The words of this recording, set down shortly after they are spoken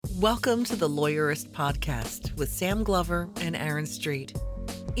Welcome to the Lawyerist Podcast with Sam Glover and Aaron Street.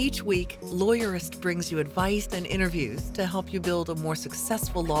 Each week, Lawyerist brings you advice and interviews to help you build a more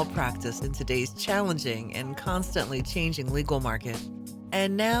successful law practice in today's challenging and constantly changing legal market.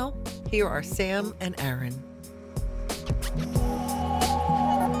 And now, here are Sam and Aaron.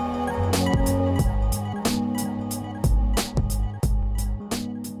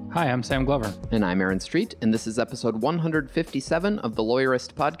 Hi, I'm Sam Glover. And I'm Aaron Street, and this is episode 157 of the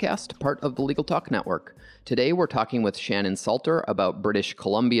Lawyerist Podcast, part of the Legal Talk Network. Today, we're talking with Shannon Salter about British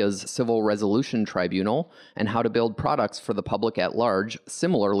Columbia's Civil Resolution Tribunal and how to build products for the public at large,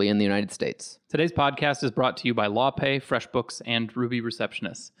 similarly in the United States. Today's podcast is brought to you by LawPay, FreshBooks, and Ruby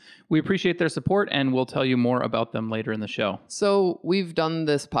Receptionists. We appreciate their support, and we'll tell you more about them later in the show. So we've done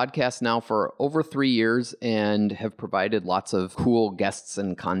this podcast now for over 3 years and have provided lots of cool guests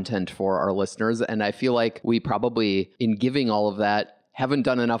and content for our listeners. And I feel like we probably, in giving all of that, haven't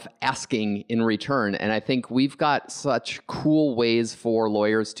done enough asking in return. And I think we've got such cool ways for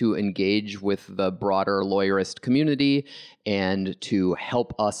lawyers to engage with the broader lawyerist community and to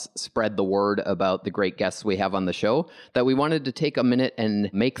help us spread the word about the great guests we have on the show that we wanted to take a minute and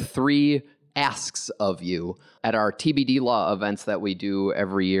make 3 asks of you. At our TBD Law events that we do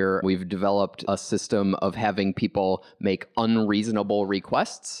every year, we've developed a system of having people make unreasonable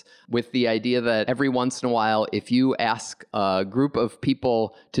requests with the idea that every once in a while, if you ask a group of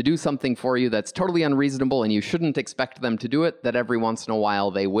people to do something for you that's totally unreasonable and you shouldn't expect them to do it, that every once in a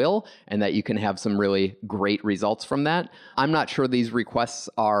while they will, and that you can have some really great results from that. I'm not sure these requests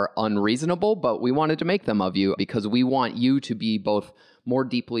are unreasonable, but we wanted to make them of you because we want you to be both more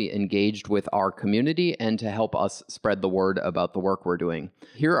deeply engaged with our community and to help us spread the word about the work we're doing.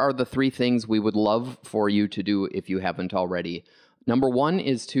 Here are the 3 things we would love for you to do if you haven't already. Number 1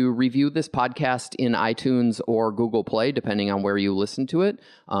 is to review this podcast in iTunes or Google Play, depending on where you listen to it.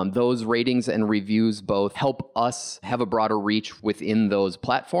 Those ratings and reviews both help us have a broader reach within those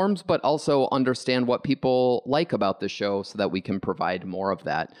platforms, but also understand what people like about the show so that we can provide more of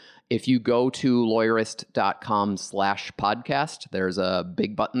that. If you go to lawyerist.com/podcast, there's a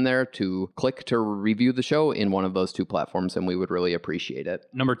big button there to click to review the show in one of those 2 platforms, and we would really appreciate it.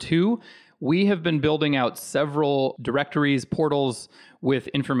 Number 2, we have been building out several directories, portals with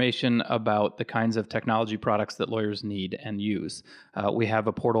information about the kinds of technology products that lawyers need and use. We have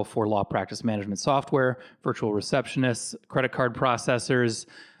a portal for law practice management software, virtual receptionists, credit card processors,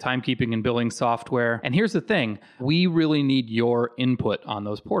 timekeeping and billing software. And here's the thing, we really need your input on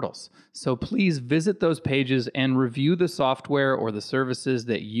those portals. So please visit those pages and review the software or the services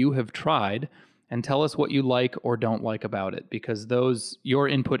that you have tried and tell us what you like or don't like about it, because your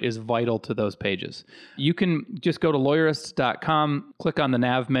input is vital to those pages. You can just go to lawyerist.com, click on the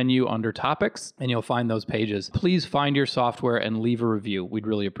nav menu under topics, and you'll find those pages. Please find your software and leave a review. We'd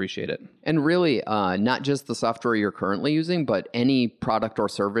really appreciate it. And really, not just the software you're currently using, but any product or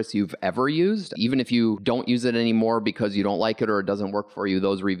service you've ever used. Even if you don't use it anymore because you don't like it or it doesn't work for you,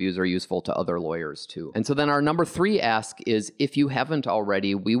 those reviews are useful to other lawyers too. And so then our number 3 ask is, if you haven't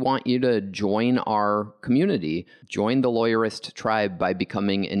already, we want you to join our community. Join the Lawyerist tribe by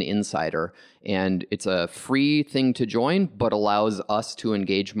becoming an insider. And it's a free thing to join, but allows us to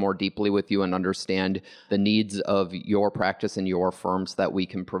engage more deeply with you and understand the needs of your practice and your firm so that we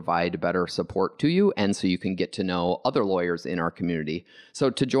can provide better support to you and so you can get to know other lawyers in our community. So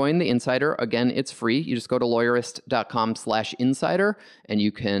to join the Insider, again, it's free. You just go to lawyerist.com/insider and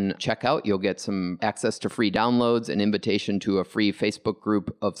you can check out. You'll get some access to free downloads, an invitation to a free Facebook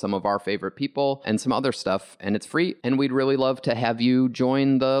group of some of our favorite people, and some other stuff. And it's free. And we'd really love to have you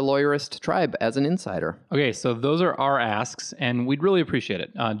join the Lawyerist tribe as an insider. Okay, so those are our asks, and we'd really appreciate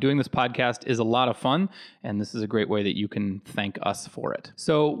it. Doing this podcast is a lot of fun, and this is a great way that you can thank us for it.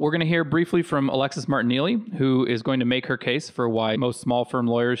 So we're going to hear briefly from Alexis Martinelli, who is going to make her case for why most small firm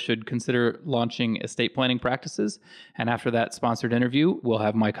lawyers should consider launching estate planning practices. And after that sponsored interview, we'll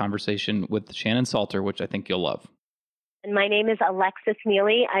have my conversation with Shannon Salter, which I think you'll love. And my name is Alexis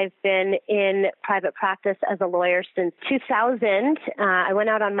Neely. I've been in private practice as a lawyer since 2000. I went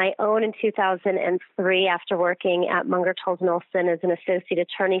out on my own in 2003 after working at Munger, Tolles & Olson as an associate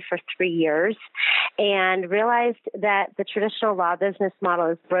attorney for 3 years, and realized that the traditional law business model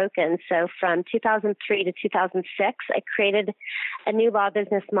is broken. So from 2003 to 2006, I created a new law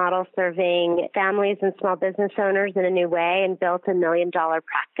business model serving families and small business owners in a new way and built $1 million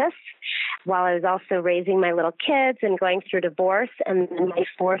practice while I was also raising my little kids and going going through divorce. And in my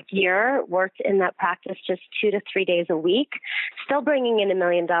 4th year, worked in that practice just 2 to 3 days a week, still bringing in $1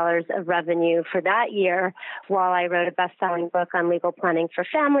 million of revenue for that year while I wrote a best-selling book on legal planning for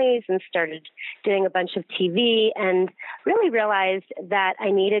families and started doing a bunch of TV and really realized that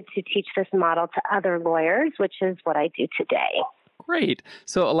I needed to teach this model to other lawyers, which is what I do today. Great.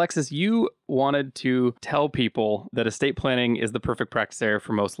 So, Alexis, you wanted to tell people that estate planning is the perfect practice area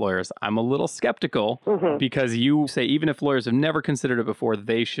for most lawyers. I'm a little skeptical because you say even if lawyers have never considered it before,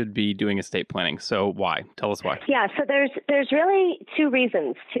 they should be doing estate planning. So why? Tell us why. Yeah, so there's really 2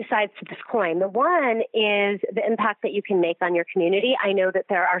 reasons, 2 sides to this coin. The one is the impact that you can make on your community. I know that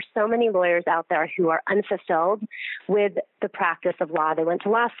there are so many lawyers out there who are unfulfilled with the practice of law. They went to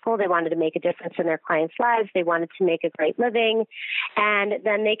law school. They wanted to make a difference in their clients' lives. They wanted to make a great living. And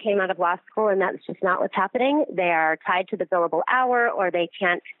then they came out of law school, and that's just not what's happening. They are tied to the billable hour, or they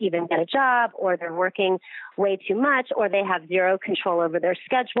can't even get a job, or they're working way too much, or they have zero control over their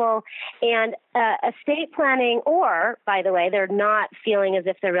schedule. And estate planning, or, by the way, they're not feeling as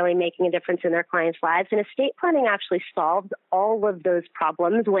if they're really making a difference in their clients' lives. And estate planning actually solves all of those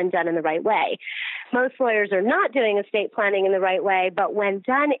problems when done in the right way. Most lawyers are not doing estate planning in the right way, but when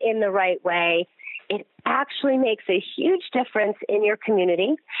done in the right way, it actually makes a huge difference in your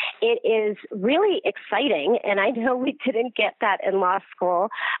community. It is really exciting, and I know we didn't get that in law school.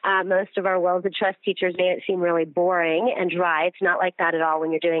 Most of our wills and trust teachers made it seem really boring and dry. It's not like that at all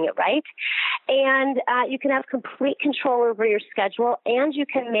when you're doing it right. And you can have complete control over your schedule, and you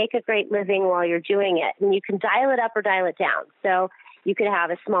can make a great living while you're doing it. And you can dial it up or dial it down. So you could have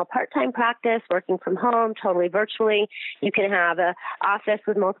a small part-time practice working from home, totally virtually. You can have an office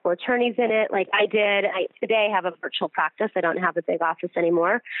with multiple attorneys in it, like I did. I today have a virtual practice. I don't have a big office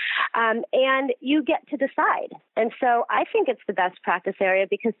anymore. And you get to decide. And so I think it's the best practice area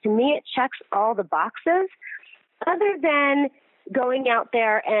because to me it checks all the boxes other than going out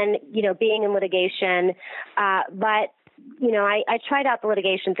there and, being in litigation. But I tried out the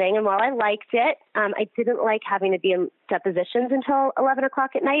litigation thing, and while I liked it, I didn't like having to be in depositions until 11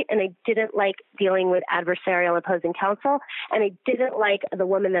 o'clock at night, and I didn't like dealing with adversarial opposing counsel, and I didn't like the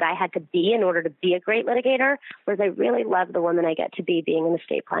woman that I had to be in order to be a great litigator, whereas I really love the woman I get to be being an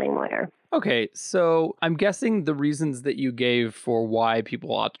estate planning lawyer. Okay, so I'm guessing the reasons that you gave for why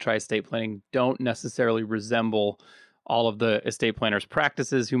people ought to try estate planning don't necessarily resemble all of the estate planners'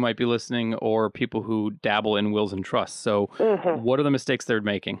 practices who might be listening or people who dabble in wills and trusts. So what are the mistakes they're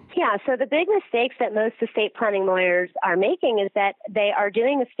making? Yeah, so the big mistakes that most estate planning lawyers are making is that they are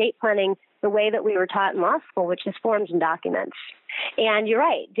doing estate planning the way that we were taught in law school, which is forms and documents. And you're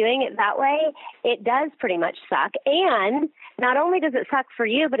right, doing it that way, it does pretty much suck. And not only does it suck for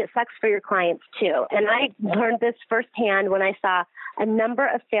you, but it sucks for your clients too. And I learned this firsthand when I saw a number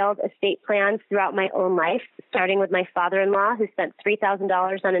of failed estate plans throughout my own life, starting with my father-in-law, who spent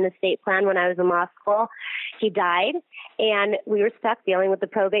 $3,000 on an estate plan when I was in law school. He died, and we were stuck dealing with the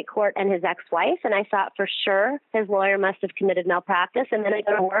probate court and his ex-wife. And I thought for sure his lawyer must have committed malpractice. And then I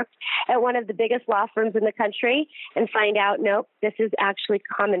go to work at one of the biggest law firms in the country and find out, nope, this is actually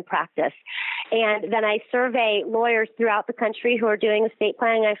common practice. And then I survey lawyers throughout the country who are doing estate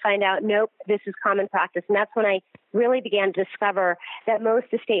planning. I find out, nope, this is common practice. And that's when I really began to discover that most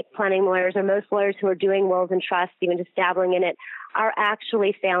estate planning lawyers or most lawyers who are doing wills and trusts, even just dabbling in it, are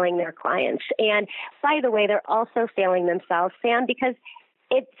actually failing their clients. And by the way, they're also failing themselves, Sam, because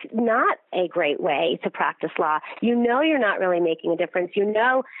it's not a great way to practice law. You know you're not really making a difference. You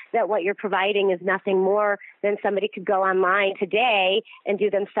know that what you're providing is nothing more than somebody could go online today and do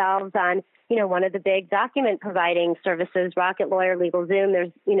themselves on, one of the big document providing services, Rocket Lawyer, LegalZoom.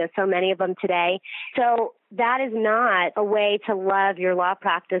 There's, so many of them today. So that is not a way to love your law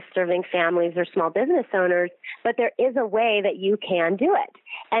practice serving families or small business owners, but there is a way that you can do it.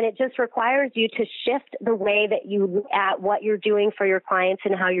 And it just requires you to shift the way that you look at what you're doing for your clients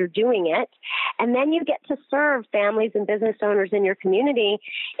and how you're doing it. And then you get to serve families and business owners in your community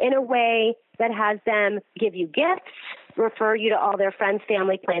in a way that has them give you gifts, refer you to all their friends,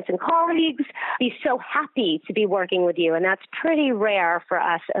 family, clients, and colleagues, be so happy to be working with you. And that's pretty rare for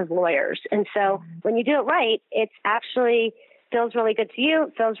us as lawyers. And so when you do it right, it's actually feels really good to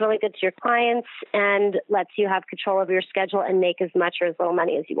you, feels really good to your clients, and lets you have control over your schedule and make as much or as little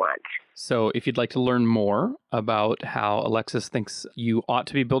money as you want. So if you'd like to learn more about how Alexis thinks you ought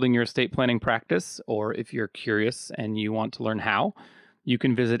to be building your estate planning practice, or if you're curious and you want to learn how, you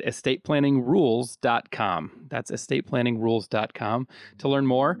can visit estateplanningsrules.com. That's estateplanningsrules.com to learn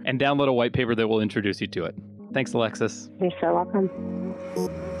more and download a white paper that will introduce you to it. Thanks, Alexis. You're so welcome.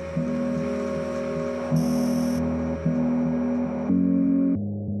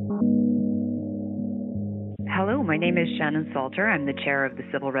 Hello, My name is Shannon Salter. I'm the chair of the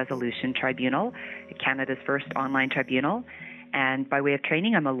Civil Resolution Tribunal, Canada's first online tribunal. And by way of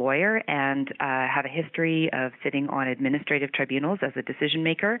training, I'm a lawyer and have a history of sitting on administrative tribunals as a decision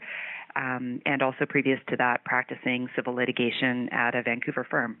maker, and also previous to that, practicing civil litigation at a Vancouver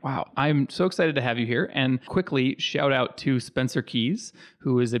firm. Wow. I'm so excited to have you here. And quickly, shout out to Spencer Keys,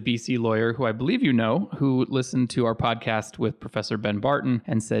 who is a BC lawyer who I believe you know, who listened to our podcast with Professor Ben Barton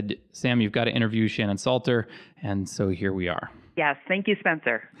and said, Sam, you've got to interview Shannon Salter. And so here we are. Yes, thank you,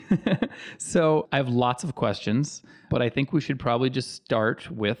 Spencer. So I have lots of questions, but I think we should probably just start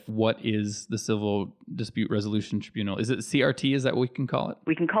with what is the Civil Dispute Resolution Tribunal? Is it CRT? Is that what we can call it?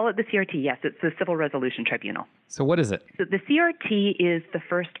 We can call it the CRT, yes. It's the Civil Resolution Tribunal. So what is it? So the CRT is the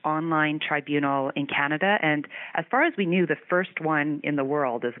first online tribunal in Canada, and as far as we knew, the first one in the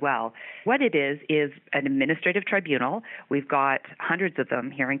world as well. What it is an administrative tribunal. We've got hundreds of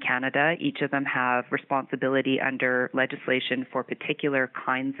them here in Canada. Each of them have responsibility under legislation for particular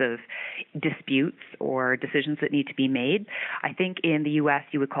kinds of disputes or decisions that need to be made. I think in the U.S.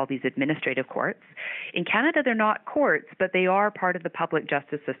 you would call these administrative courts. In Canada, they're not courts, but they are part of the public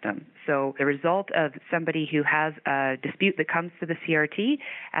justice system. So the result of somebody who has a dispute that comes to the CRT,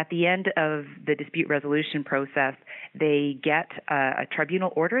 at the end of the dispute resolution process, they get a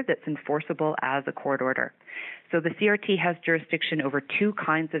tribunal order that's enforceable as a court order. So the CRT has jurisdiction over two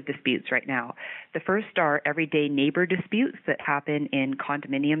kinds of disputes right now. The first are everyday neighbor disputes that happen in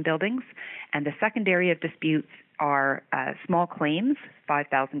condominium buildings, and the secondary of disputes are small claims,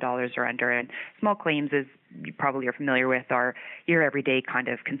 $5,000 or under. And small claims, as you probably are familiar with, are your everyday kind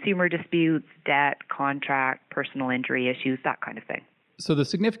of consumer disputes, debt, contract, personal injury issues, that kind of thing. So the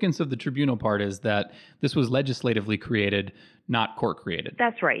significance of the tribunal part is that this was legislatively created, not court created.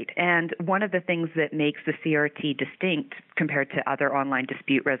 That's right. And one of the things that makes the CRT distinct compared to other online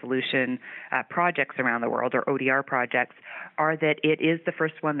dispute resolution projects around the world, or ODR projects, are that it is the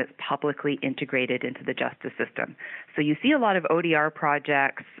first one that's publicly integrated into the justice system. So you see a lot of ODR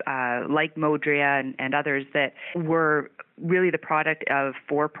projects like Modria and others that were really the product of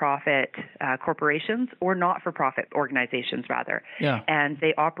for-profit corporations or not-for-profit organizations, rather. Yeah. And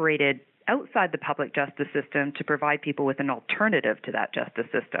they operated outside the public justice system to provide people with an alternative to that justice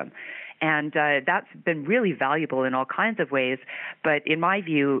system. And that's been really valuable in all kinds of ways. But in my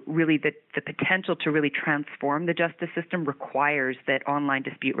view, really the potential to really transform the justice system requires that online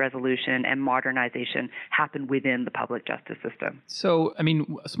dispute resolution and modernization happen within the public justice system. So, I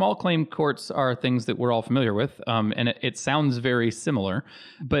mean, small claim courts are things that we're all familiar with, and it sounds very similar.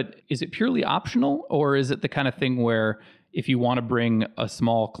 But is it purely optional, or is it the kind of thing where if you want to bring a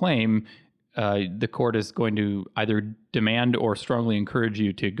small claim, the court is going to either demand or strongly encourage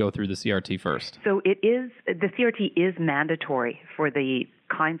you to go through the CRT first? So the CRT is mandatory for the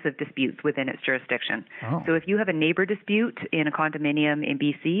kinds of disputes within its jurisdiction. Oh. So if you have a neighbor dispute in a condominium in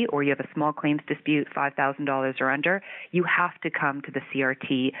BC, or you have a small claims dispute, $5,000 or under, you have to come to the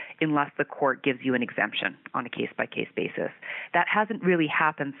CRT unless the court gives you an exemption on a case-by-case basis. That hasn't really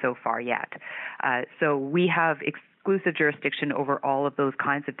happened so far yet. So we have exclusive jurisdiction over all of those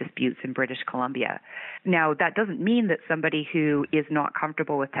kinds of disputes in British Columbia. Now, that doesn't mean that somebody who is not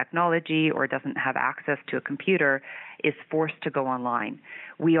comfortable with technology or doesn't have access to a computer is forced to go online.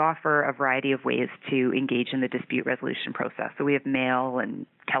 We offer a variety of ways to engage in the dispute resolution process. So we have mail and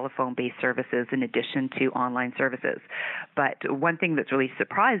telephone-based services in addition to online services. But one thing that's really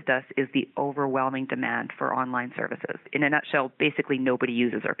surprised us is the overwhelming demand for online services. In a nutshell, basically nobody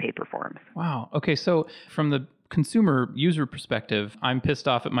uses our paper forms. Wow. Okay, so from the consumer user perspective, I'm pissed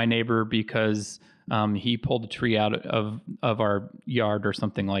off at my neighbor because he pulled a tree out of our yard or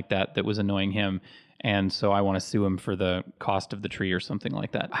something like that was annoying him. And so I want to sue him for the cost of the tree or something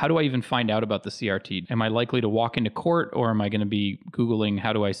like that. How do I even find out about the CRT? Am I likely to walk into court, or am I going to be Googling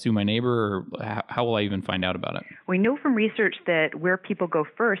how do I sue my neighbor, or how will I even find out about it? We know from research that where people go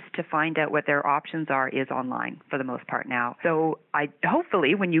first to find out what their options are is online for the most part now. So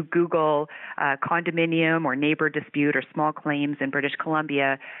hopefully when you Google condominium or neighbor dispute or small claims in British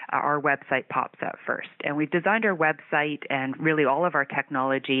Columbia, our website pops up first. And we've designed our website and really all of our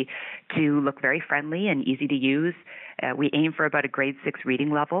technology to look very friendly and easy to use. We aim for about a grade 6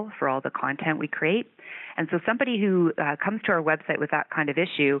 reading level for all the content we create. And so somebody who comes to our website with that kind of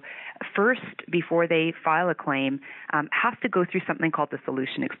issue, first, before they file a claim, has to go through something called the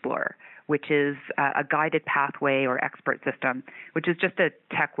Solution Explorer, which is a guided pathway or expert system, which is just a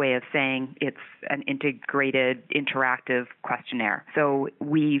tech way of saying it's an integrated, interactive questionnaire. So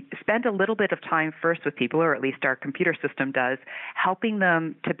we spend a little bit of time first with people, or at least our computer system does, helping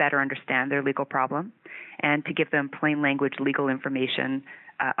them to better understand their legal problem and to give them plain language legal information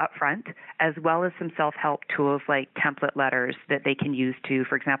upfront, as well as some self-help tools like template letters that they can use to,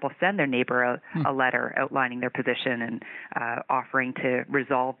 for example, send their neighbor a letter outlining their position and offering to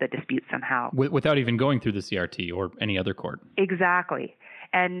resolve the dispute somehow. Without even going through the CRT or any other court. Exactly.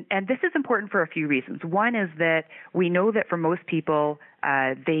 And this is important for a few reasons. One is that we know that for most people,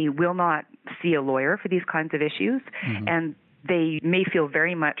 they will not see a lawyer for these kinds of issues, and they may feel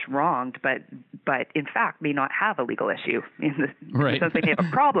very much wronged, but in fact may not have a legal issue. In the sense they may have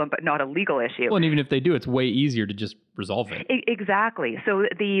a problem, but not a legal issue. Well, and even if they do, it's way easier to just resolve it. Exactly. So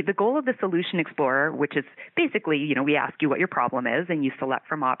the goal of the Solution Explorer, which is basically, we ask you what your problem is, and you select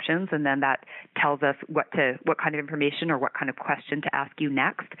from options, and then that tells us what kind of information or what kind of question to ask you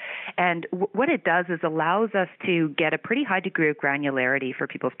next. And what it does is allows us to get a pretty high degree of granularity for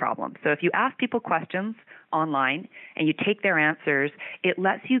people's problems. So if you ask people questions online and you take their answers, it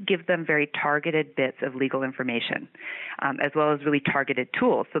lets you give them very targeted bits of legal information, as well as really targeted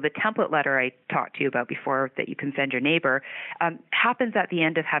tools. So the template letter I talked to you about before that you can send your neighbor happens at the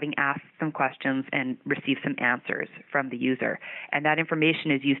end of having asked some questions and received some answers from the user. And that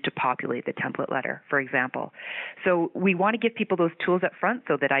information is used to populate the template letter, for example. So we want to give people those tools up front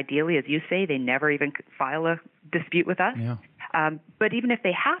so that ideally, as you say, they never even file a dispute with us. Yeah. But even if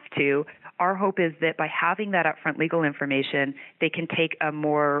they have to, our hope is that by having that upfront legal information, they can take a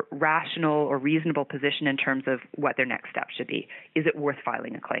more rational or reasonable position in terms of what their next step should be. Is it worth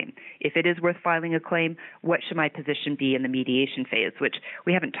filing a claim? If it is worth filing a claim, what should my position be in the mediation phase, which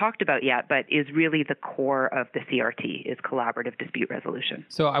we haven't talked about yet, but is really the core of the CRT, is collaborative dispute resolution.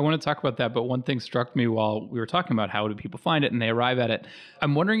 So I want to talk about that, but one thing struck me while we were talking about how do people find it and they arrive at it.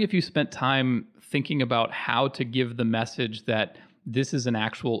 I'm wondering if you spent time thinking about how to give the message that this is an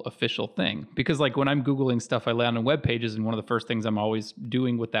actual official thing. Because like when I'm Googling stuff, I land on web pages, and one of the first things I'm always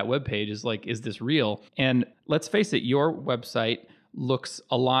doing with that web page is like, is this real? And let's face it, your website looks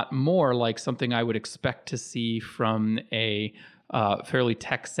a lot more like something I would expect to see from a fairly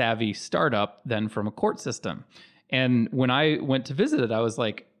tech-savvy startup than from a court system. And when I went to visit it, I was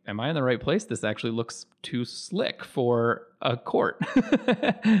like, am I in the right place? This actually looks too slick for a court.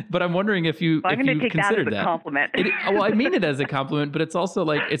 But I'm wondering if you I'm going to take that as a that. compliment. Well, I mean it as a compliment, but it's also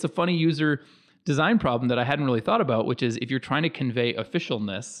like, it's a funny user design problem that I hadn't really thought about, which is if you're trying to convey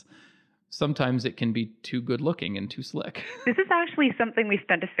officialness, sometimes it can be too good looking and too slick. This is actually something we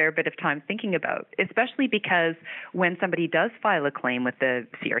spent a fair bit of time thinking about, especially because when somebody does file a claim with the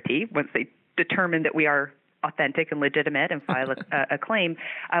CRT, once they determine that we are authentic and legitimate and file a claim,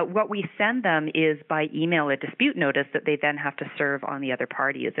 what we send them is by email a dispute notice that they then have to serve on the other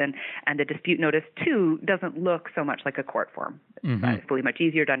parties. And the dispute notice, too, doesn't look so much like a court form. It's really much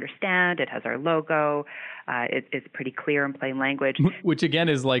easier to understand. It has our logo. It's pretty clear in plain language. Which, again,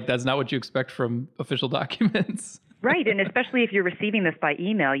 is like, that's not what you expect from official documents. Right, and especially if you're receiving this by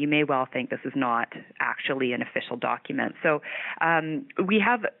email, you may well think this is not actually an official document. So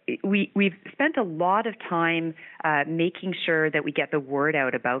we've spent a lot of time making sure that we get the word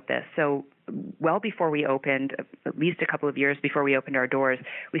out about this. So well before we opened, at least a couple of years before we opened our doors,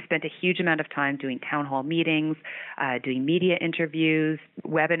 we spent a huge amount of time doing town hall meetings, doing media interviews,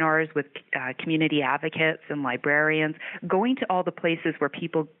 webinars with community advocates and librarians, going to all the places where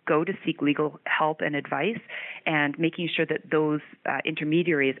people go to seek legal help and advice, and making sure that those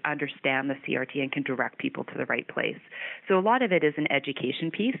intermediaries understand the CRT and can direct people to the right place. So a lot of it is an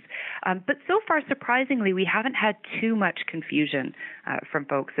education piece. But so far, surprisingly, we haven't had too much confusion from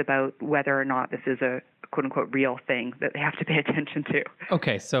folks about whether or not this is a quote-unquote real thing that they have to pay attention to.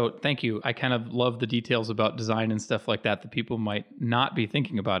 Okay, so thank you. I kind of love the details about design and stuff like that people might not be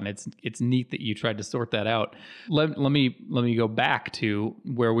thinking about, and it's neat that you tried to sort that out. Let me go back to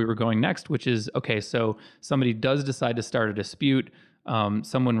where we were going next, which is, okay, so somebody does decide to start a dispute,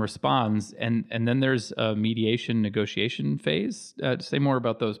 someone responds, and then there's a mediation negotiation phase. Say more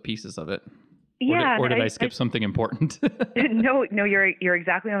about those pieces of it. Yeah, or did I skip something important? No, you're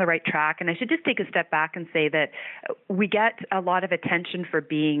exactly on the right track. And I should just take a step back and say that we get a lot of attention for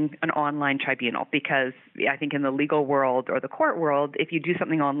being an online tribunal, because I think in the legal world or the court world, if you do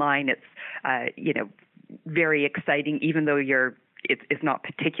something online, it's very exciting, even though it's not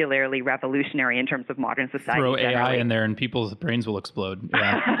particularly revolutionary in terms of modern society. Throw generally. AI in there and people's brains will explode.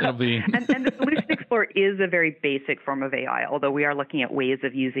 Yeah, it'll be. and the Solution Explorer is a very basic form of AI, although we are looking at ways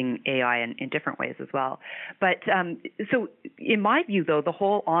of using AI in different ways as well. But so in my view, though, the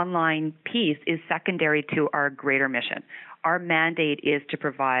whole online piece is secondary to our greater mission. Our mandate is to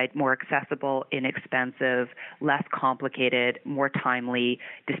provide more accessible, inexpensive, less complicated, more timely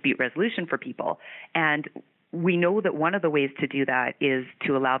dispute resolution for people. And we know that one of the ways to do that is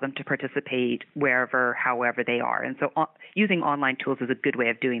to allow them to participate wherever, however they are. And so using online tools is a good way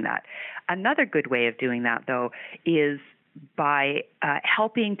of doing that. Another good way of doing that, though, is by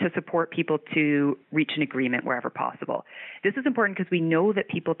helping to support people to reach an agreement wherever possible. This is important because we know that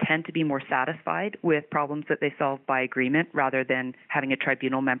people tend to be more satisfied with problems that they solve by agreement rather than having a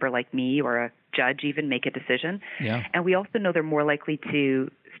tribunal member like me or a judge even make a decision. Yeah. And we also know they're more likely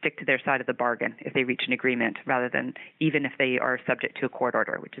to stick to their side of the bargain if they reach an agreement rather than even if they are subject to a court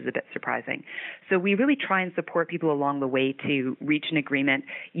order, which is a bit surprising. So we really try and support people along the way to reach an agreement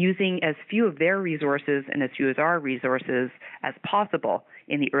using as few of their resources and as few as our resources as possible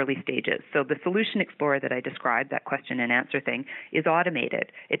in the early stages. So the Solution Explorer that I described, that question and answer thing, is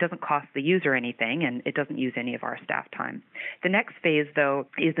automated. It doesn't cost the user anything, and it doesn't use any of our staff time. The next phase, though,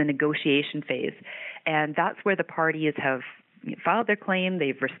 is the negotiation phase, and that's where the parties have filed their claim,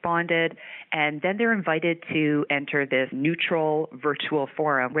 they've responded, and then they're invited to enter this neutral virtual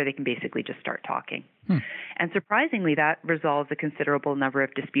forum where they can basically just start talking. And surprisingly, that resolves a considerable number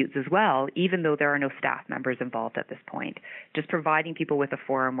of disputes as well, even though there are no staff members involved at this point. Just providing people with a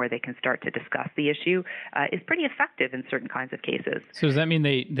forum where they can start to discuss the issue is pretty effective in certain kinds of cases. So does that mean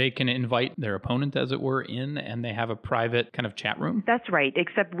they can invite their opponent, as it were, in, and they have a private kind of chat room? That's right,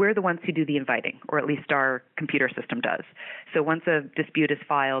 except we're the ones who do the inviting, or at least our computer system does. So once a dispute is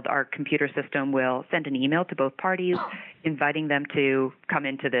filed, our computer system will send an email to both parties inviting them to come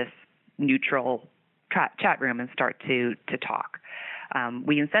into this neutral chat room and start to talk.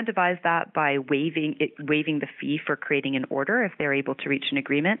 We incentivize that by waiving the fee for creating an order if they're able to reach an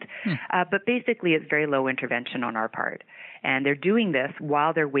agreement. But basically, it's very low intervention on our part. And they're doing this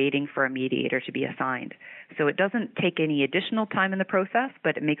while they're waiting for a mediator to be assigned. So it doesn't take any additional time in the process,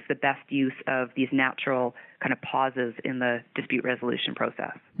 but it makes the best use of these natural kind of pauses in the dispute resolution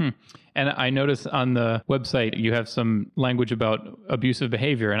process. And I notice on the website you have some language about abusive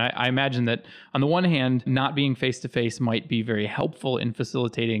behavior. And I imagine that on the one hand, not being face-to-face might be very helpful in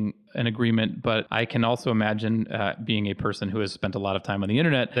facilitating an agreement. But I can also imagine being a person who has spent a lot of time on the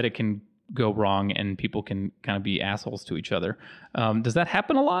internet that it can go wrong and people can kind of be assholes to each other. Does that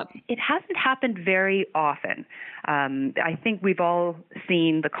happen a lot? It hasn't happened very often. I think we've all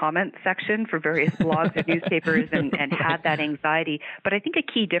seen the comment section for various blogs and newspapers and had that anxiety. But I think a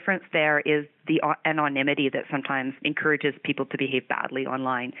key difference there is the anonymity that sometimes encourages people to behave badly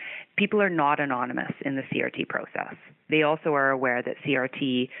online. People are not anonymous in the CRT process. They also are aware that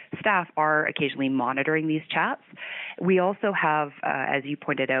CRT staff are occasionally monitoring these chats. We also have, as you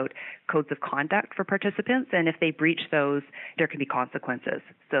pointed out, codes of conduct for participants, and if they breach those, there can be consequences.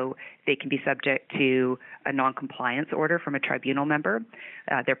 So they can be subject to a non-compliance order from a tribunal member.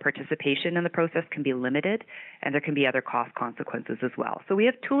 Their participation in the process can be limited, and there can be other cost consequences as well. So we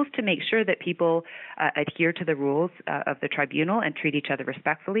have tools to make sure that people adhere to the rules of the tribunal and treat each other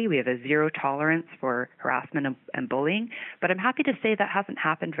respectfully. We have a zero tolerance for harassment and bullying, but I'm happy to say that hasn't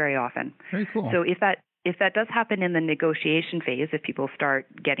happened very often. Very cool. So if that does happen in the negotiation phase, if people start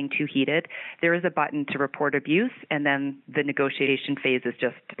getting too heated, there is a button to report abuse, and then the negotiation phase is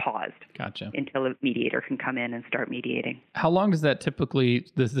just paused. Gotcha. Until a mediator can come in and start mediating. How long does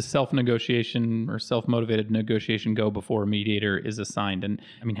the self-negotiation or self-motivated negotiation go before a mediator is assigned? And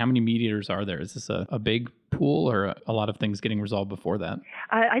I mean, how many mediators are there? Is this a big pool or a lot of things getting resolved before that?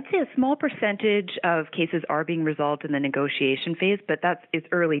 I'd say a small percentage of cases are being resolved in the negotiation phase, but it's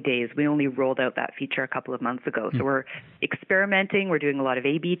early days. We only rolled out that feature a couple of months ago. So we're experimenting, we're doing a lot of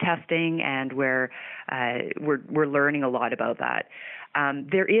A/B testing, and we're learning a lot about that.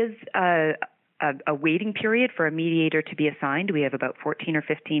 There is a waiting period for a mediator to be assigned. We have about 14 or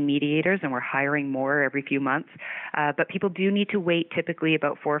 15 mediators, and we're hiring more every few months. But people do need to wait typically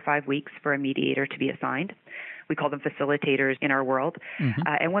about 4 or 5 weeks for a mediator to be assigned. We call them facilitators in our world.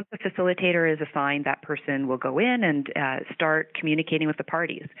 And once the facilitator is assigned, that person will go in and start communicating with the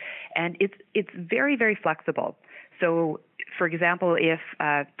parties. And it's very, very flexible. So, for example, if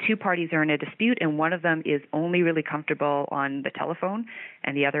two parties are in a dispute and one of them is only really comfortable on the telephone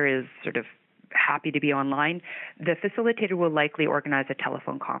and the other is sort of happy to be online, the facilitator will likely organize a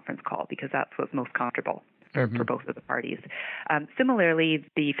telephone conference call because that's what's most comfortable for both of the parties. Similarly,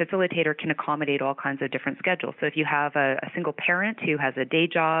 the facilitator can accommodate all kinds of different schedules. So if you have a single parent who has a day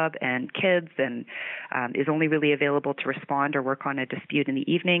job and kids and is only really available to respond or work on a dispute in the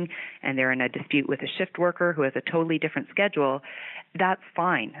evening, and they're in a dispute with a shift worker who has a totally different schedule, that's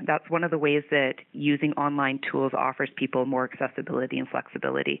fine. That's one of the ways that using online tools offers people more accessibility and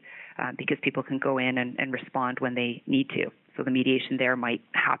flexibility because people can go in and respond when they need to. So the mediation there might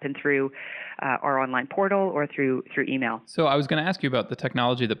happen through our online portal or through email. So I was going to ask you about the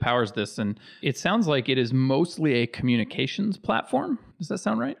technology that powers this, and it sounds like it is mostly a communications platform. Does that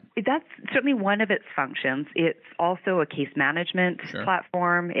sound right? That's certainly one of its functions. It's also a case management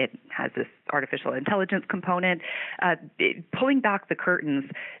platform. It has this artificial intelligence component. Pulling back the curtains,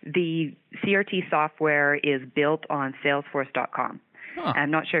 the CRT software is built on Salesforce.com. Huh. I'm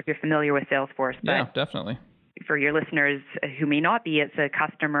not sure if you're familiar with Salesforce, but yeah, definitely. For your listeners who may not be, it's a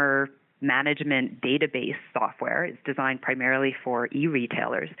customer management database software. It's designed primarily for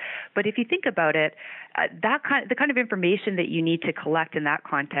e-retailers. But if you think about it, the kind of information that you need to collect in that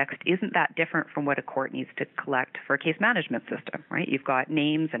context isn't that different from what a court needs to collect for a case management system, right? You've got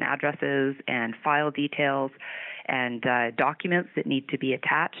names and addresses and file details and documents that need to be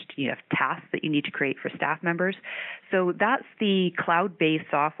attached. You have tasks that you need to create for staff members. So that's the cloud-based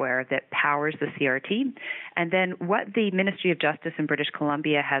software that powers the CRT. And then what the Ministry of Justice in British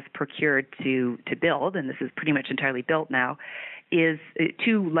Columbia has procured to build, and this is pretty much entirely built now, is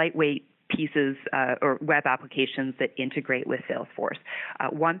two lightweight pieces or web applications that integrate with Salesforce.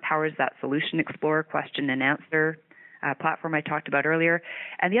 One powers that Solution Explorer question and answer platform I talked about earlier.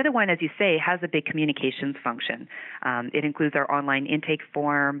 And the other one, as you say, has a big communications function. It includes our online intake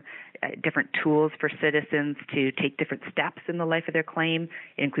form, different tools for citizens to take different steps in the life of their claim.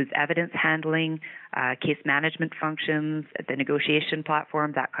 It includes evidence handling, case management functions, the negotiation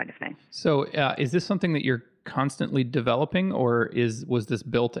platform, that kind of thing. So is this something that you're constantly developing, or was this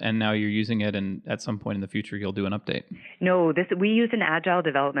built and now you're using it and at some point in the future you'll do an update? No, we use an agile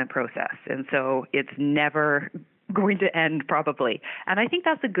development process, and so it's never going to end probably. And I think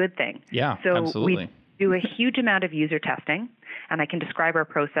that's a good thing. Yeah, so absolutely. We do a huge amount of user testing, and I can describe our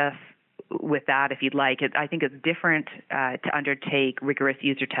process with that if you'd like. I think it's different to undertake rigorous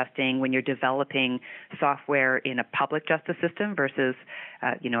user testing when you're developing software in a public justice system versus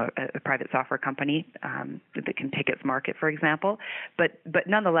a private software company that can pick its market, for example. But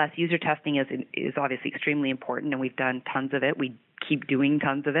nonetheless, user testing is obviously extremely important, and we've done tons of it. We keep doing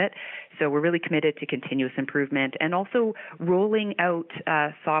tons of it. So we're really committed to continuous improvement and also rolling out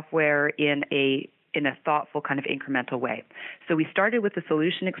software in a thoughtful kind of incremental way. So we started with the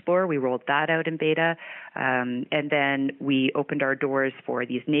Solution Explorer. We rolled that out in beta. And then we opened our doors for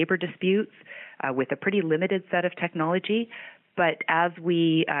these neighbor disputes with a pretty limited set of technology. But as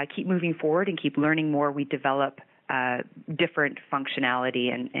we keep moving forward and keep learning more, we develop different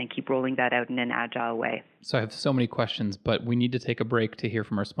functionality and keep rolling that out in an agile way. So I have so many questions, but we need to take a break to hear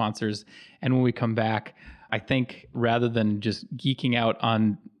from our sponsors. And when we come back, I think rather than just geeking out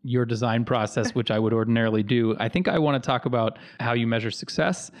on your design process, which I would ordinarily do, I think I want to talk about how you measure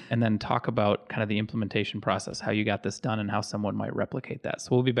success and then talk about kind of the implementation process, how you got this done and how someone might replicate that.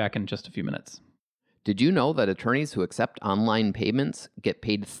 So we'll be back in just a few minutes. Did you know that attorneys who accept online payments get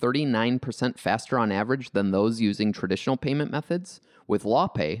paid 39% faster on average than those using traditional payment methods? With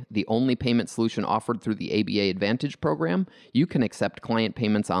LawPay, the only payment solution offered through the ABA Advantage program, you can accept client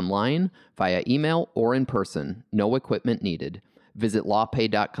payments online, via email, or in person. No equipment needed. Visit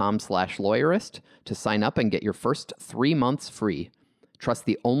lawpay.com/lawyerist to sign up and get your first 3 months free. Trust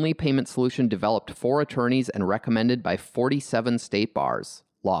the only payment solution developed for attorneys and recommended by 47 state bars.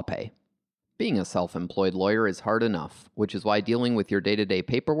 LawPay. Being a self-employed lawyer is hard enough, which is why dealing with your day-to-day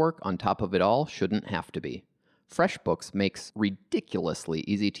paperwork on top of it all shouldn't have to be. FreshBooks makes ridiculously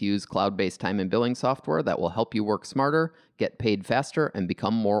easy-to-use cloud-based time and billing software that will help you work smarter, get paid faster, and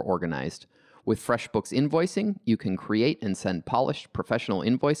become more organized. With FreshBooks invoicing, you can create and send polished professional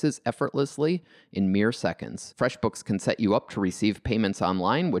invoices effortlessly in mere seconds. FreshBooks can set you up to receive payments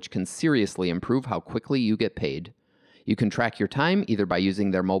online, which can seriously improve how quickly you get paid. You can track your time either by using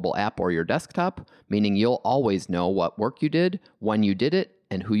their mobile app or your desktop, meaning you'll always know what work you did, when you did it,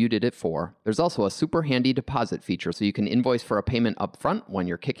 and who you did it for. There's also a super handy deposit feature so you can invoice for a payment upfront when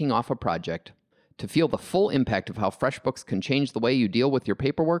you're kicking off a project. To feel the full impact of how FreshBooks can change the way you deal with your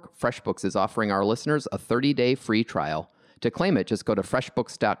paperwork, FreshBooks is offering our listeners a 30-day free trial. To claim it, just go to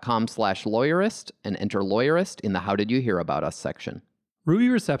freshbooks.com/lawyerist and enter lawyerist in the How Did You Hear About Us section. Ruby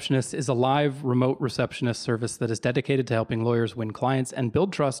Receptionist is a live, remote receptionist service that is dedicated to helping lawyers win clients and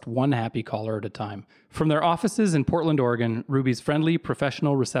build trust one happy caller at a time. From their offices in Portland, Oregon, Ruby's friendly,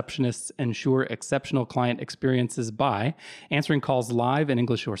 professional receptionists ensure exceptional client experiences by answering calls live in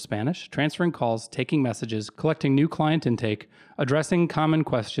English or Spanish, transferring calls, taking messages, collecting new client intake, addressing common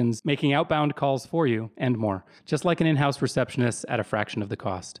questions, making outbound calls for you, and more, just like an in-house receptionist at a fraction of the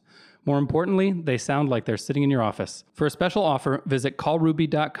cost. More importantly, they sound like they're sitting in your office. For a special offer, visit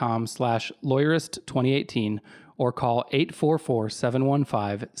callruby.com/lawyerist2018 or call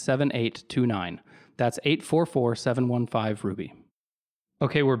 844-715-7829. That's 844-715-RUBY.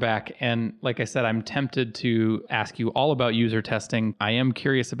 Okay, we're back. And like I said, I'm tempted to ask you all about user testing. I am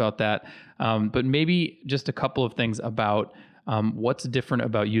curious about that. But maybe just a couple of things about what's different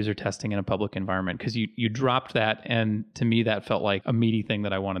about user testing in a public environment, because you dropped that, and to me that felt like a meaty thing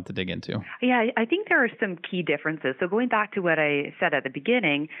that I wanted to dig into. Yeah, I think there are some key differences. So going back to what I said at the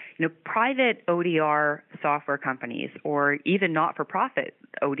beginning, private ODR software companies or even not-for-profit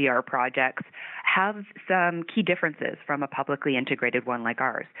ODR projects have some key differences from a publicly integrated one like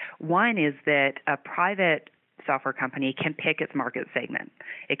ours. One is that a private software company can pick its market segment.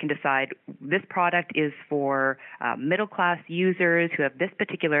 It can decide this product is for middle-class users who have this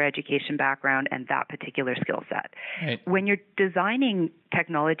particular education background and that particular skill set. Right. When you're designing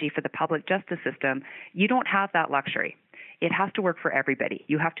technology for the public justice system, you don't have that luxury. It has to work for everybody.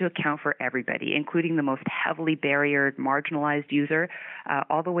 You have to account for everybody, including the most heavily barriered, marginalized user,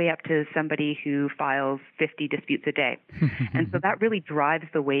 all the way up to somebody who files 50 disputes a day. And so that really drives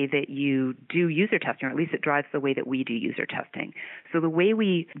the way that you do user testing, or at least it drives the way that we do user testing. So the way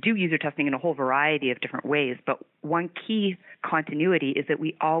we do user testing in a whole variety of different ways, but one key continuity is that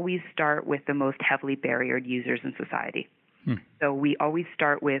we always start with the most heavily barriered users in society. So we always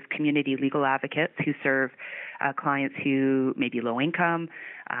start with community legal advocates who serve clients who may be low income,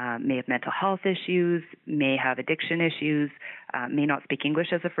 may have mental health issues, may have addiction issues, may not speak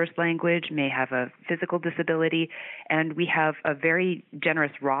English as a first language, may have a physical disability. And we have a very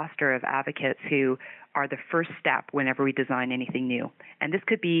generous roster of advocates who are the first step whenever we design anything new. And this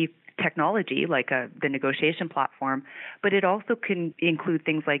could be technology like the negotiation platform, but it also can include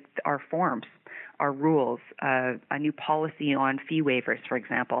things like our forms, our rules, a new policy on fee waivers, for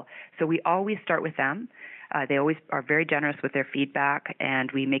example. So we always start with them. They always are very generous with their feedback, and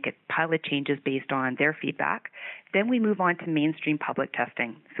we make pilot changes based on their feedback. Then we move on to mainstream public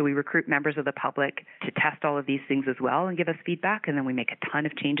testing. So we recruit members of the public to test all of these things as well and give us feedback, and then we make a ton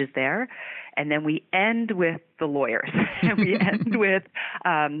of changes there. And then we end with the lawyers, and we end with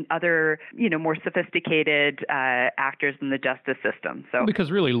other, more sophisticated actors in the justice system. So because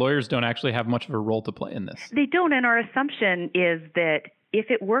really, lawyers don't actually have much of a role to play in this. They don't, and our assumption is that if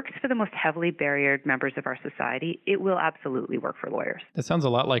it works for the most heavily barriered members of our society, it will absolutely work for lawyers. That sounds a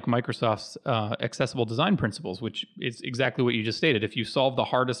lot like Microsoft's accessible design principles, which is exactly what you just stated. If you solve the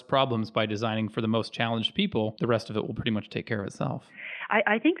hardest problems by designing for the most challenged people, the rest of it will pretty much take care of itself.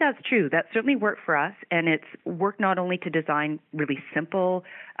 I think that's true. That certainly worked for us, and it's worked not only to design really simple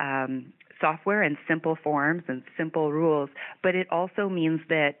software and simple forms and simple rules, but it also means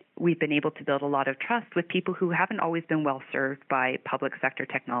that we've been able to build a lot of trust with people who haven't always been well served by public sector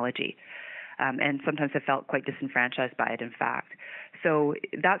technology, and sometimes have felt quite disenfranchised by it, in fact. So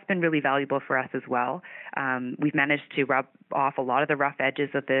that's been really valuable for us as well. We've managed to rub off a lot of the rough edges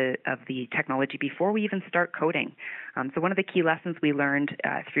of the technology before we even start coding. So one of the key lessons we learned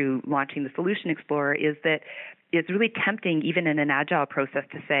through launching the Solution Explorer is that it's really tempting, even in an agile process,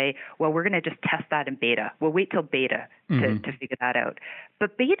 to say, well, we're going to just test that in beta. We'll wait till beta to figure that out.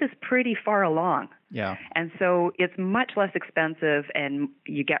 But beta is pretty far along. Yeah. And so it's much less expensive, and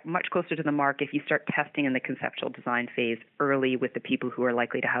you get much closer to the mark if you start testing in the conceptual design phase early with the people who are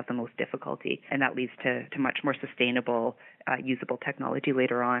likely to have the most difficulty. And that leads to much more sustainable, usable technology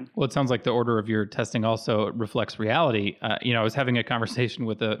later on. Well, it sounds like the order of your testing also reflects reality. I was having a conversation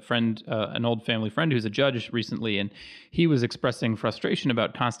with a friend, an old family friend who's a judge recently, and he was expressing frustration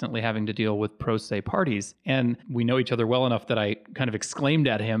about constantly having to deal with pro se parties. And we know each other well enough that I kind of exclaimed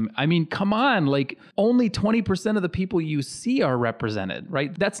at him, I mean, come on, like only 20% of the people you see are represented,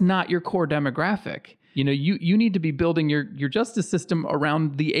 right? That's not your core demographic. You need to be building your justice system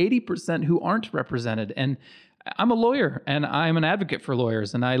around the 80% who aren't represented. And I'm a lawyer, and I'm an advocate for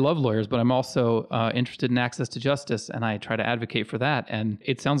lawyers, and I love lawyers, but I'm also interested in access to justice, and I try to advocate for that. And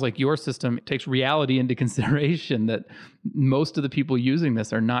it sounds like your system takes reality into consideration that most of the people using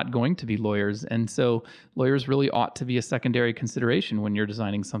this are not going to be lawyers. And so lawyers really ought to be a secondary consideration when you're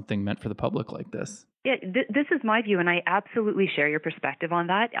designing something meant for the public like this. Yeah, this is my view, and I absolutely share your perspective on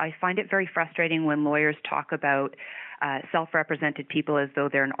that. I find it very frustrating when lawyers talk about self-represented people as though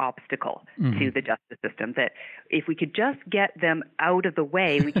they're an obstacle to the justice system, that if we could just get them out of the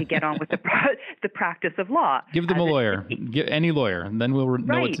way, we could get on with the practice of law. Give them a lawyer, get any lawyer, and then we'll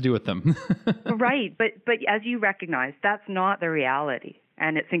know what to do with them. Right, but as you recognize, that's not the reality.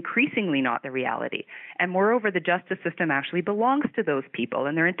 And it's increasingly not the reality. And moreover, the justice system actually belongs to those people,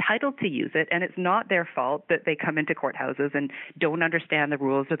 and they're entitled to use it. And it's not their fault that they come into courthouses and don't understand the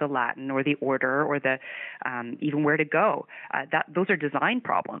rules or the Latin or the order or the even where to go. Those are design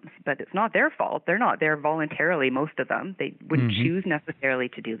problems, but it's not their fault. They're not there voluntarily, most of them. They wouldn't choose necessarily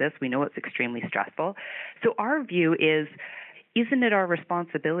to do this. We know it's extremely stressful. So our view is, isn't it our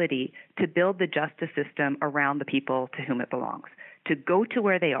responsibility to build the justice system around the people to whom it belongs? To go to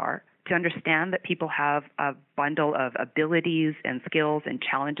where they are, to understand that people have a bundle of abilities and skills and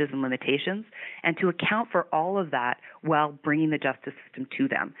challenges and limitations, and to account for all of that while bringing the justice system to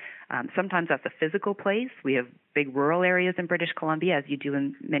them. Sometimes that's a physical place. We have big rural areas in British Columbia, as you do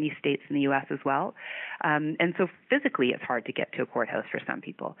in many states in the U.S. as well. And so physically it's hard to get to a courthouse for some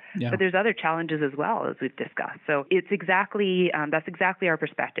people. Yeah. But there's other challenges as well, as we've discussed. So it's exactly, that's exactly our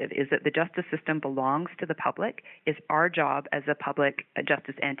perspective, is that the justice system belongs to the public. It's our job as a public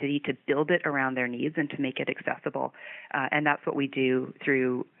justice entity to build it around their needs and to make it accessible. And that's what we do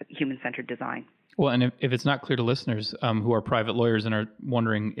through human-centered design. Well, and if it's not clear to listeners who are private lawyers and are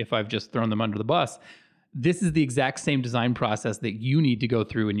wondering if I've just thrown them under the bus, this is the exact same design process that you need to go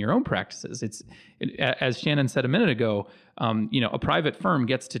through in your own practices. As Shannon said a minute ago, a private firm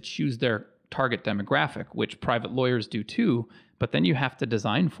gets to choose their target demographic, which private lawyers do too, but then you have to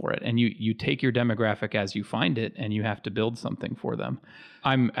design for it, and you take your demographic as you find it, and you have to build something for them.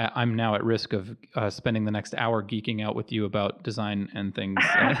 I'm now at risk of spending the next hour geeking out with you about design and things,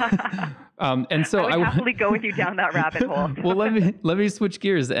 and so I would happily go with you down that rabbit hole. Well, let me switch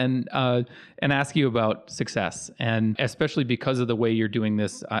gears and ask you about success, and especially because of the way you're doing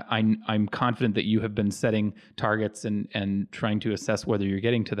this, I'm confident that you have been setting targets and trying to assess whether you're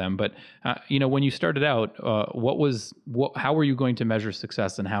getting to them. But when you started out, how were you going to measure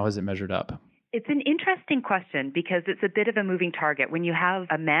success, and how has it measured up? It's an interesting question because it's a bit of a moving target. When you have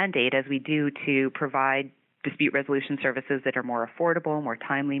a mandate, as we do, to provide dispute resolution services that are more affordable, more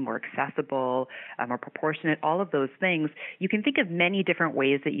timely, more accessible, more proportionate, all of those things, you can think of many different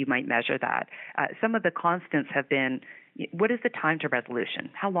ways that you might measure that. Some of the constants have been, what is the time to resolution?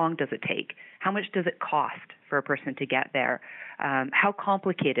 How long does it take? How much does it cost for a person to get there? How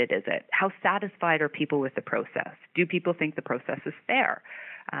complicated is it? How satisfied are people with the process? Do people think the process is fair?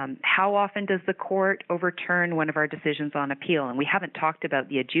 How often does the court overturn one of our decisions on appeal? And we haven't talked about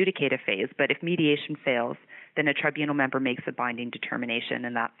the adjudicative phase, but if mediation fails, then a tribunal member makes a binding determination,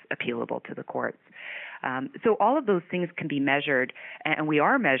 and that's appealable to the courts. So all of those things can be measured, and we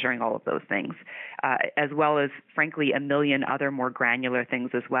are measuring all of those things, as well as, frankly, a million other more granular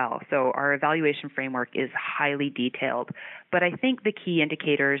things as well. So our evaluation framework is highly detailed. But I think the key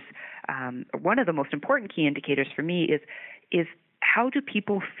indicators, one of the most important key indicators for me is how do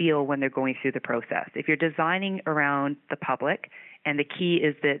people feel when they're going through the process? If you're designing around the public, and the key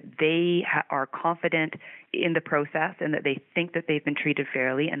is that they are confident in the process and that they think that they've been treated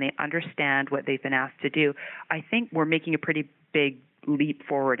fairly and they understand what they've been asked to do, I think we're making a pretty big leap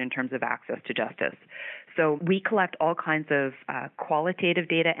forward in terms of access to justice. So we collect all kinds of qualitative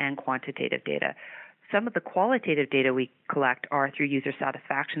data and quantitative data. Some of the qualitative data we collect are through user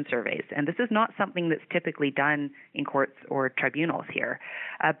satisfaction surveys, and this is not something that's typically done in courts or tribunals here.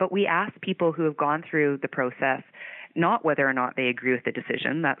 But we ask people who have gone through the process not whether or not they agree with the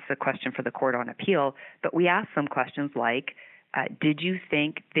decision. That's a question for the court on appeal. But we ask them questions like, did you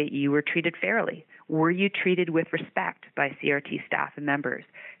think that you were treated fairly? Were you treated with respect by CRT staff and members?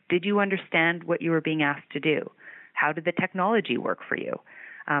 Did you understand what you were being asked to do? How did the technology work for you?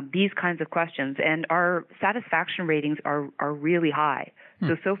 These kinds of questions. And our satisfaction ratings are really high.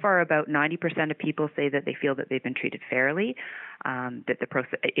 So far, about 90% of people say that they feel that they've been treated fairly. That the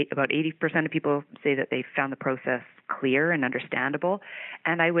process, about 80% of people say that they found the process clear and understandable.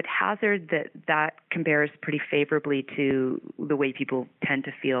 And I would hazard that compares pretty favorably to the way people tend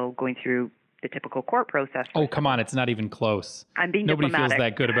to feel going through the typical court process. Oh, come on. It's not even close. I'm being Nobody diplomatic. feels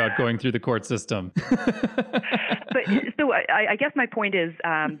that good about going through the court system. But so I guess my point is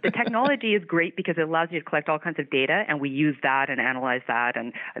the technology is great because it allows you to collect all kinds of data, and we use that and analyze that,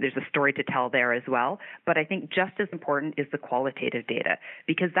 and there's a story to tell there as well. But I think just as important is the qualitative data,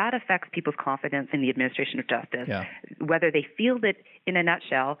 because that affects people's confidence in the administration of justice, whether they feel that, in a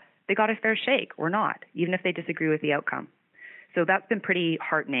nutshell, they got a fair shake or not, even if they disagree with the outcome. So that's been pretty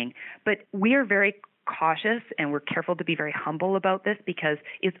heartening. But we are very cautious and we're careful to be very humble about this because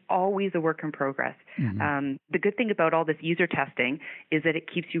it's always a work in progress. Mm-hmm. The good thing about all this user testing is that it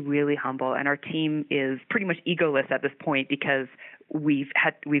keeps you really humble, and our team is pretty much egoless at this point because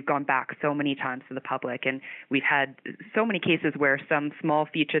we've gone back so many times to the public, and we've had so many cases where some small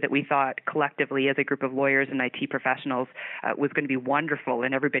feature that we thought collectively as a group of lawyers and IT professionals was going to be wonderful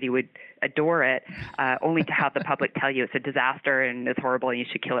and everybody would adore it, only to have the public tell you it's a disaster and it's horrible and you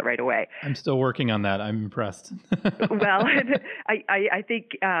should kill it right away. I'm still working on that. I'm impressed. Well, I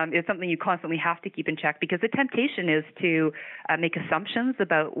think it's something you constantly have to keep in check, because the temptation is to make assumptions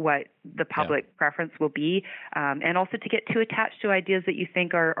about what the public preference will be, and also to get too attached to ideas that you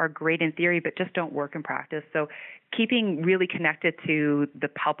think are great in theory but just don't work in practice. So keeping really connected to the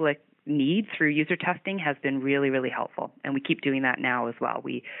public needs through user testing has been really, really helpful. And we keep doing that now as well.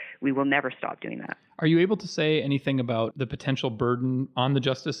 We will never stop doing that. Are you able to say anything about the potential burden on the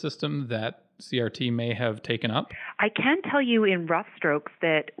justice system that CRT may have taken up? I can tell you in rough strokes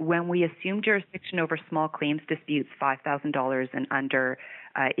that when we assumed jurisdiction over small claims disputes $5,000 and under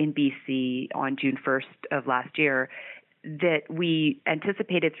in BC on June 1st of last year, that we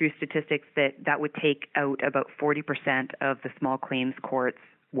anticipated through statistics that would take out about 40% of the small claims court's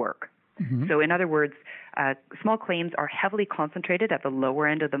work. Mm-hmm. So in other words, small claims are heavily concentrated at the lower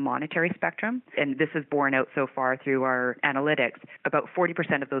end of the monetary spectrum, and this is borne out so far through our analytics. About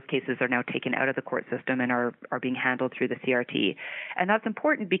 40% of those cases are now taken out of the court system and are being handled through the CRT. And that's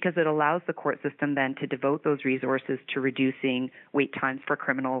important because it allows the court system then to devote those resources to reducing wait times for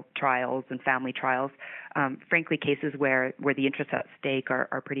criminal trials and family trials. Frankly, cases where the interests at stake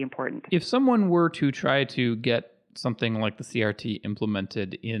are pretty important. If someone were to try to get something like the CRT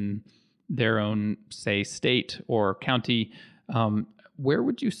implemented in their own, say, state or county, where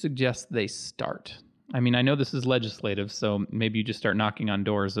would you suggest they start? I mean, I know this is legislative, so maybe you just start knocking on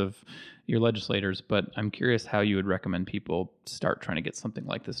doors of your legislators, but I'm curious how you would recommend people start trying to get something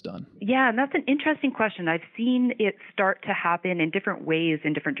like this done. Yeah, and that's an interesting question. I've seen it start to happen in different ways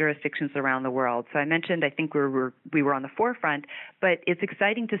in different jurisdictions around the world. So I mentioned, I think we were on the forefront, but it's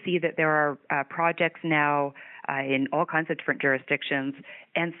exciting to see that there are projects now in all kinds of different jurisdictions,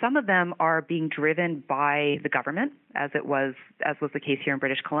 and some of them are being driven by the government, as was the case here in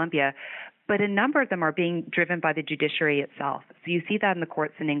British Columbia. But a number of them are being driven by the judiciary itself. So you see that in the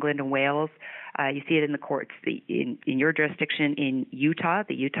courts in England and Wales. You see it in the courts in your jurisdiction in Utah.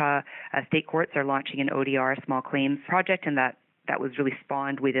 The Utah state courts are launching an ODR small claims project, and that was really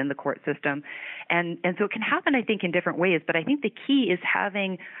spawned within the court system. And so it can happen, I think, in different ways. But I think the key is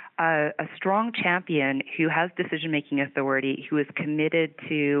having a strong champion who has decision-making authority, who is committed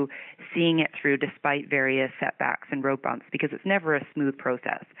to seeing it through despite various setbacks and road bumps, because it's never a smooth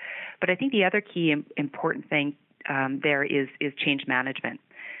process. But I think the other key important thing there is change management.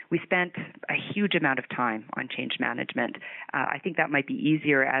 We spent a huge amount of time on change management. I think that might be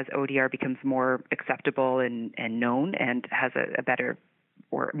easier as ODR becomes more acceptable and known and has a better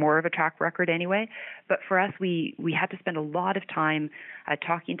or more of a track record anyway. But for us, we had to spend a lot of time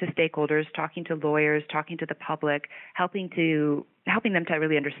talking to stakeholders, talking to lawyers, talking to the public, helping them to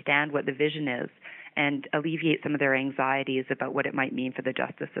really understand what the vision is and alleviate some of their anxieties about what it might mean for the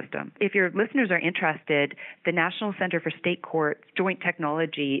justice system. If your listeners are interested, the National Center for State Courts Joint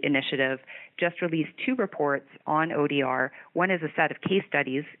Technology Initiative just released 2 reports on ODR. One is a set of case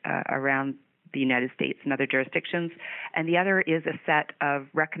studies around the United States and other jurisdictions, and the other is a set of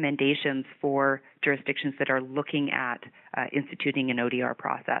recommendations for jurisdictions that are looking at instituting an ODR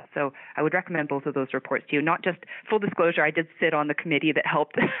process. So I would recommend both of those reports to you. Not just, full disclosure, I did sit on the committee that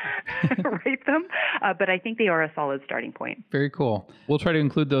helped write them, but I think they are a solid starting point. Very cool. We'll try to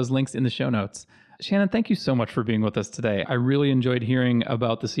include those links in the show notes. Shannon, thank you so much for being with us today. I really enjoyed hearing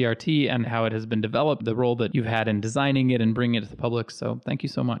about the CRT and how it has been developed, the role that you've had in designing it and bringing it to the public. So thank you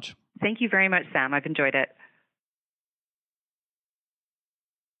so much. Thank you very much, Sam. I've enjoyed it.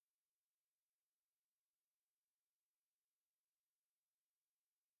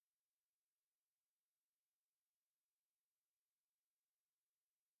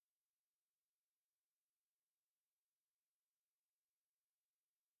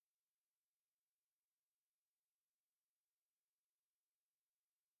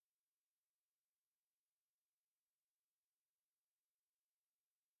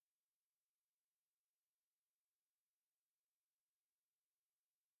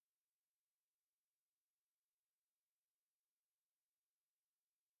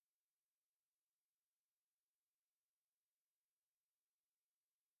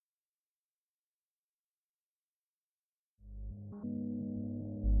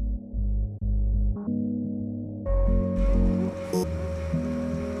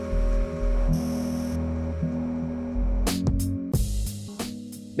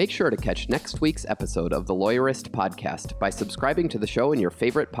 Make sure to catch next week's episode of the Lawyerist podcast by subscribing to the show in your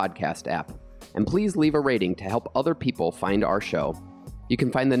favorite podcast app. And please leave a rating to help other people find our show. You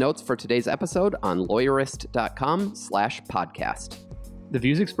can find the notes for today's episode on lawyerist.com/podcast. The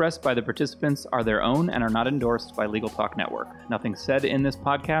views expressed by the participants are their own and are not endorsed by Legal Talk Network. Nothing said in this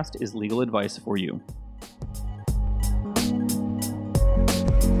podcast is legal advice for you.